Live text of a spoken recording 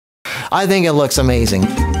I think it looks amazing.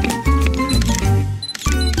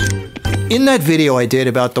 In that video I did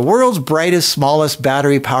about the world's brightest, smallest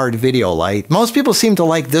battery-powered video light, most people seem to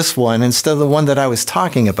like this one instead of the one that I was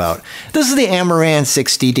talking about. This is the Amaran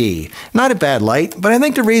 60D. Not a bad light, but I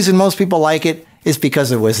think the reason most people like it is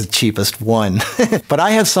because it was the cheapest one. But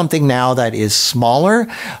I have something now that is smaller,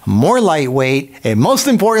 more lightweight, and most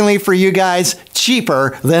importantly for you guys,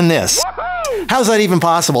 cheaper than this. How's that even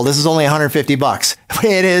possible? This is only 150 bucks.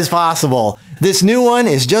 It is possible. This new one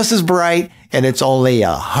is just as bright, and it's only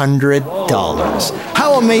 $100.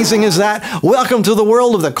 How amazing is that? Welcome to the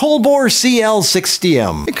world of the Colbor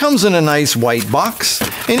CL60M. It comes in a nice white box,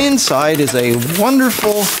 and inside is a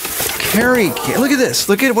wonderful carry kit. Look at this.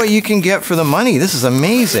 Look at what you can get for the money. This is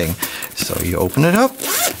amazing. So you open it up,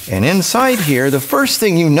 and inside here, the first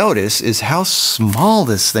thing you notice is how small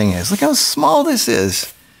this thing is. Look how small this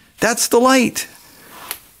is. That's the light.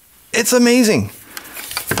 It's amazing.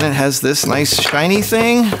 And it has this nice shiny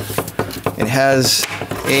thing. It has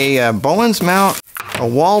a Bowens mount, a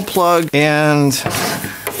wall plug, and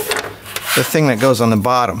the thing that goes on the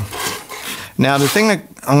bottom. Now the thing that,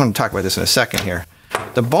 I'm going to talk about this in a second here.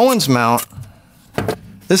 The Bowens mount,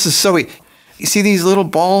 this is so, you see these little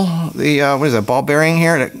ball, what is that, ball bearing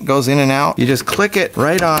here that goes in and out? You just click it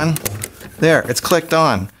right on, there, it's clicked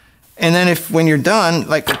on. And then when you're done,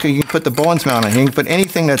 like you can put the Bowens mount on, you can put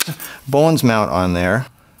anything that's Bowens mount on there.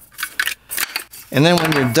 And then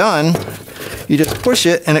when you're done, you just push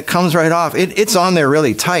it and it comes right off. It's on there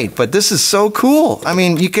really tight, but this is so cool. I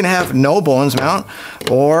mean, you can have no Bowens mount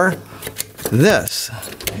or this.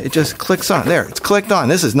 It just clicks on. There, it's clicked on.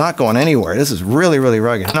 This is not going anywhere. This is really, really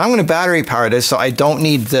rugged. Now I'm going to battery power this, so I don't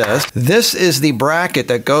need this. This is the bracket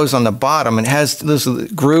that goes on the bottom. It has this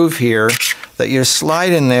groove here that you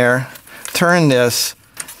slide in there, turn this,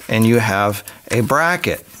 and you have a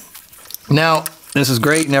bracket. Now, this is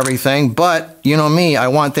great and everything, but you know me, I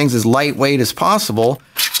want things as lightweight as possible,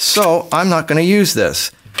 so I'm not going to use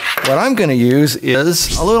this. What I'm going to use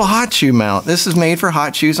is a little hot shoe mount. This is made for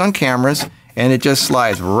hot shoes on cameras, and it just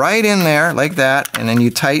slides right in there like that, and then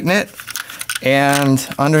you tighten it, and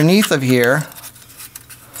underneath of here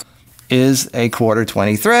is a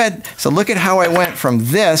 1/4-20 thread. So look at how I went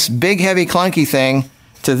from this big, heavy, clunky thing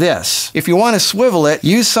to this. If you want to swivel it,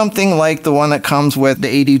 use something like the one that comes with the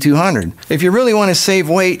AD200. If you really want to save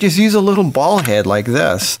weight, just use a little ball head like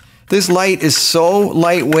this. This light is so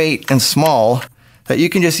lightweight and small that you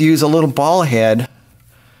can just use a little ball head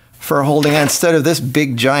for holding it. Instead of this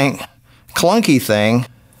big, giant, clunky thing,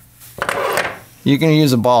 you can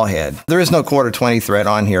use a ball head. There is no 1/4-20 thread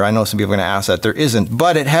on here. I know some people are going to ask that. There isn't,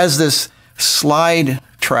 but it has this slide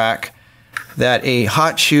track that a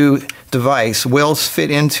hot shoe device will fit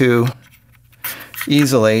into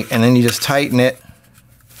easily, and then you just tighten it,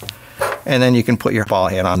 and then you can put your ball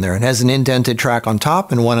head on there. It has an indented track on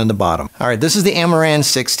top and one on the bottom. All right, this is the Amaran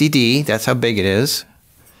 60D. That's how big it is.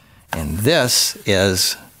 And this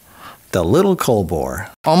is the little Colbor.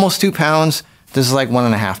 Almost 2 pounds. This is like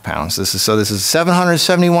 1.5 pounds. This is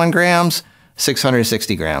 771 grams,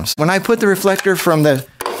 660 grams. When I put the reflector from the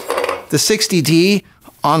 60D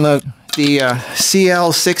on the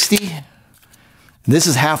CL60, this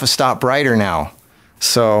is half a stop brighter now.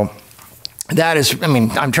 So that is, I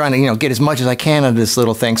mean, I'm trying to, get as much as I can out of this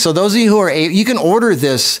little thing. So those of you who are you can order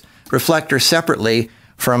this reflector separately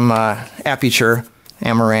from Aperture,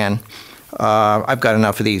 Amaran. I've got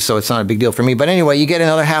enough of these, so it's not a big deal for me. But anyway, you get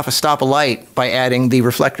another half a stop of light by adding the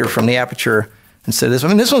reflector from the Aperture instead of this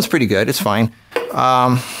one. I mean, this one's pretty good. It's fine.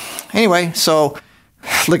 Anyway, so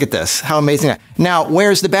look at this. How amazing. Now,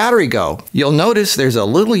 where's the battery go? You'll notice there's a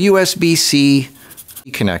little USB-C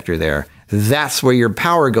connector there. That's where your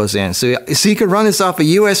power goes in. So you can run this off a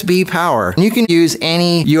USB power. You can use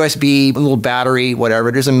any USB little battery, whatever.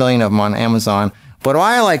 There's a million of them on Amazon. But what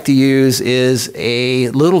I like to use is a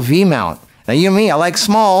little V-mount. Now, you and me, I like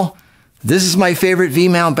small. This is my favorite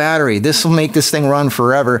V-mount battery. This will make this thing run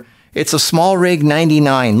forever. It's a Small Rig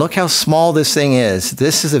 99. Look how small this thing is.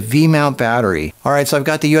 This is a V-mount battery. All right, so I've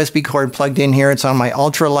got the USB cord plugged in here. It's on my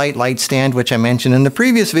ultralight light stand, which I mentioned in the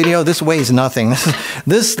previous video. This weighs nothing.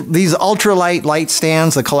 These ultralight light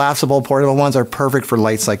stands, the collapsible portable ones, are perfect for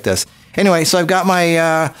lights like this. Anyway, so I've got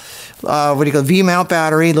my V-mount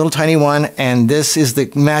battery, little tiny one, and this is the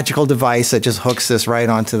magical device that just hooks this right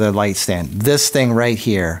onto the light stand. This thing right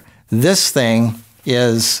here. This thing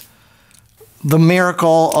is the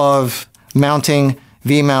miracle of mounting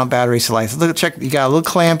V-mount battery slides. Look, check, you got a little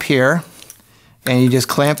clamp here, and you just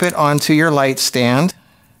clamp it onto your light stand,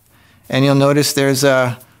 and you'll notice there's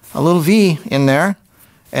a little V in there,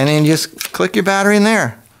 and then you just click your battery in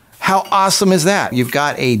there. How awesome is that? You've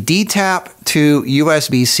got a D-tap to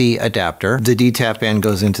USB-C adapter. The D-tap end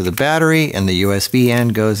goes into the battery and the USB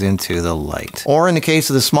end goes into the light. Or in the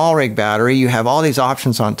case of the small rig battery, you have all these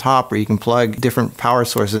options on top where you can plug different power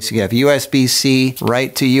sources. You have USB-C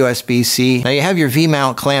right to USB-C. Now you have your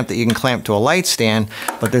V-mount clamp that you can clamp to a light stand,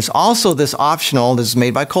 but there's also this optional, this is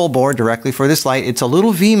made by Colbor directly for this light. It's a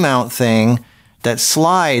little V-mount thing that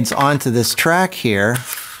slides onto this track here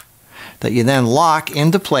that you then lock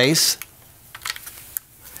into place.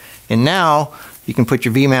 And now you can put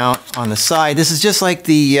your V-mount on the side. This is just like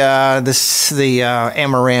the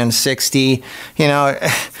Amaran 60. You know,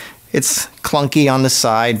 it's clunky on the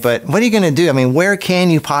side, but what are you going to do? I mean, where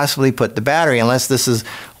can you possibly put the battery unless this is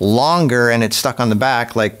longer and it's stuck on the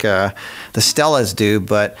back like the Stellas do?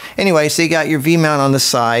 But anyway, so you got your V-mount on the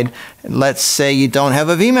side. Let's say you don't have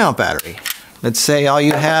a V-mount battery. Let's say all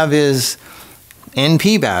you have is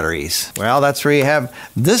NP batteries. Well, that's where you have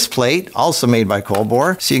this plate, also made by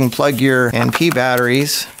Colbor. So you can plug your NP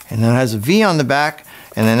batteries, and then it has a V on the back,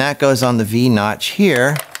 and then that goes on the V notch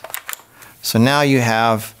here. So now you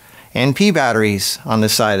have NP batteries on the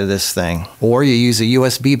side of this thing. Or you use a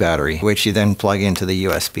USB battery, which you then plug into the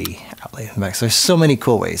USB outlet in the back. So there's so many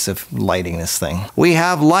cool ways of lighting this thing. We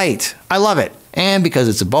have light. I love it. And because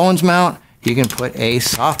it's a Bowens mount, you can put a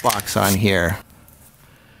softbox on here.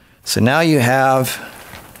 So now you have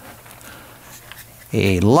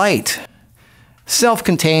a light,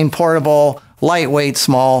 self-contained, portable, lightweight,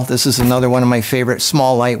 small. This is another one of my favorite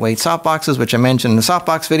small, lightweight softboxes, which I mentioned in the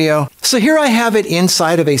softbox video. So here I have it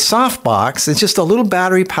inside of a softbox. It's just a little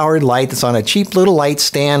battery-powered light that's on a cheap little light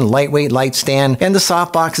stand, lightweight light stand, and the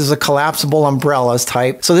softbox is a collapsible umbrellas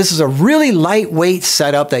type. So this is a really lightweight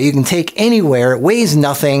setup that you can take anywhere. It weighs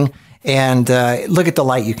nothing. And look at the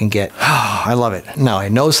light you can get. Oh, I love it. Now, I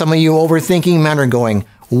know some of you overthinking men are going,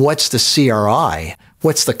 what's the CRI?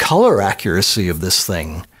 What's the color accuracy of this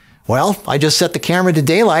thing? Well, I just set the camera to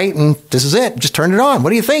daylight and this is it. Just turned it on. What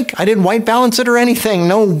do you think? I didn't white balance it or anything.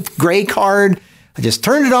 No gray card. I just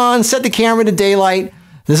turned it on, set the camera to daylight.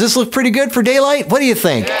 Does this look pretty good for daylight? What do you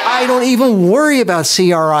think? Yeah. I don't even worry about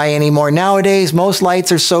CRI anymore. Nowadays, most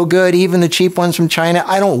lights are so good, even the cheap ones from China.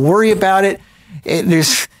 I don't worry about it.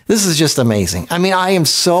 This is just amazing. I mean, I am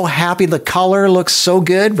so happy. The color looks so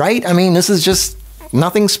good, right? I mean, this is just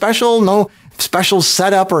nothing special, no special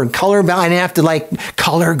setup or color. I didn't have to like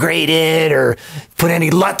color grade it or put any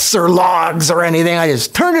LUTs or logs or anything. I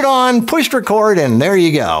just turned it on, pushed record, and there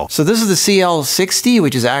you go. So this is the CL60,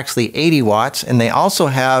 which is actually 80 watts, and they also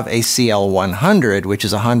have a CL100, which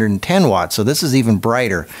is 110 watts. So this is even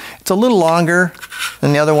brighter. It's a little longer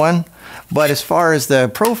than the other one. But as far as the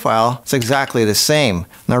profile, it's exactly the same.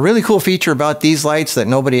 Now, a really cool feature about these lights that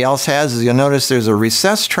nobody else has is you'll notice there's a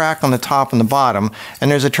recessed track on the top and the bottom, and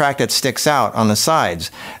there's a track that sticks out on the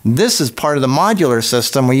sides. This is part of the modular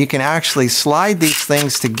system where you can actually slide these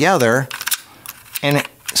things together and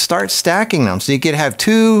start stacking them. So you could have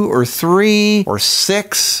 2 or 3 or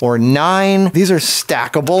 6 or 9. These are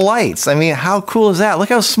stackable lights. I mean, how cool is that? Look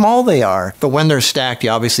how small they are. But when they're stacked, you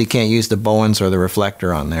obviously can't use the Bowens or the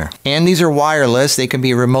reflector on there. And these are wireless. They can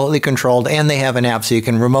be remotely controlled, and they have an app so you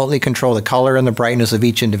can remotely control the color and the brightness of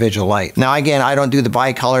each individual light. Now, again, I don't do the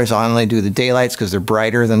bicolors. I only do the daylights because they're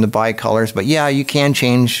brighter than the bicolors. But yeah, you can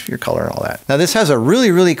change your color and all that. Now, this has a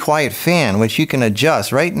really, really quiet fan, which you can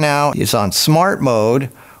adjust. Right now, it's on smart mode,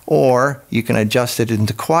 or you can adjust it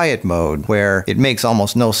into quiet mode where it makes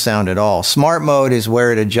almost no sound at all. Smart mode is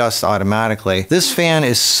where it adjusts automatically. This fan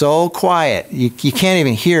is so quiet, you can't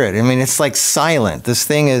even hear it. I mean, it's like silent. This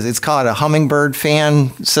thing is, it's called a hummingbird fan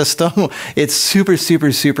system. It's super,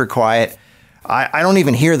 super, super quiet. I don't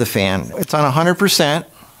even hear the fan. It's on 100%.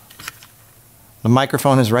 The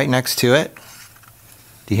microphone is right next to it.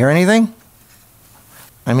 Do you hear anything?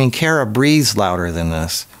 I mean, Kara breathes louder than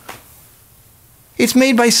this. It's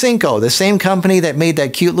made by Synco, the same company that made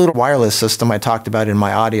that cute little wireless system I talked about in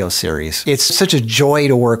my audio series. It's such a joy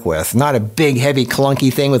to work with. Not a big, heavy,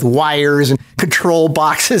 clunky thing with wires and control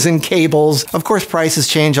boxes and cables. Of course, prices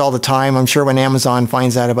change all the time. I'm sure when Amazon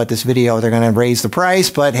finds out about this video, they're going to raise the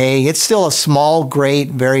price, but hey, it's still a small, great,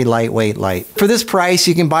 very lightweight light. For this price,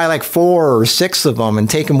 you can buy like 4 or 6 of them and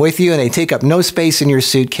take them with you, and they take up no space in your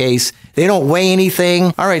suitcase. They don't weigh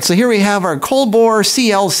anything. All right, so here we have our Colbor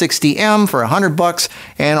CL60M for $100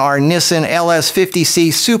 and our Nissan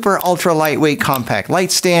LS50C super ultra lightweight compact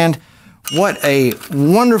light stand. What a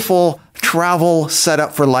wonderful travel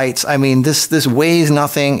setup for lights. I mean, this weighs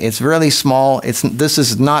nothing. It's really small. This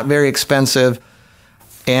is not very expensive.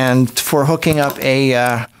 And for hooking up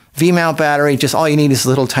a V-mount battery, just all you need is a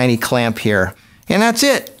little tiny clamp here. And that's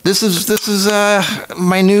it. This is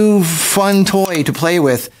my new fun toy to play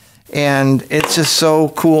with. and it's just so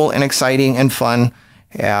cool and exciting and fun.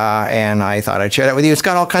 Yeah, and I thought I'd share that with you. It's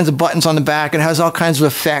got all kinds of buttons on the back. It has all kinds of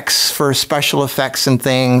effects for special effects and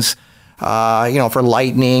things, you know, for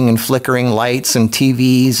lightning and flickering lights and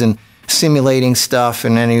TVs and simulating stuff.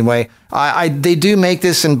 And anyway, they do make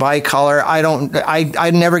this in bicolor.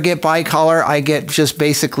 I never get bicolor. I get just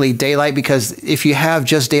basically daylight, because if you have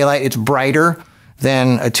just daylight, it's brighter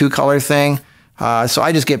than a two-color thing. So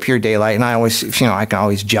I just get pure daylight, and I always, you know, I can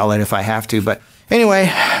always gel it if I have to. But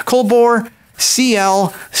anyway, Colbor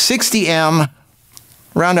CL60M,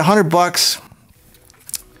 around $100.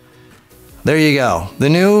 There you go. The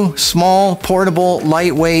new, small, portable,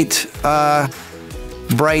 lightweight,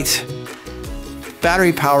 bright,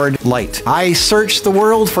 battery-powered light. I search the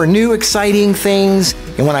world for new, exciting things,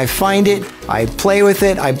 and when I find it, I play with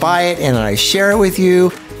it, I buy it, and I share it with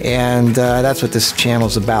you. And that's what this channel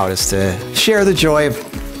is about, is to share the joy of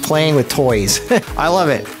playing with toys. I love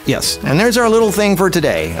it. Yes. And there's our little thing for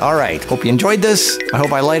today. All right. Hope you enjoyed this. I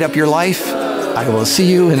hope I light up your life. I will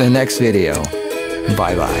see you in the next video.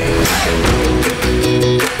 Bye-bye.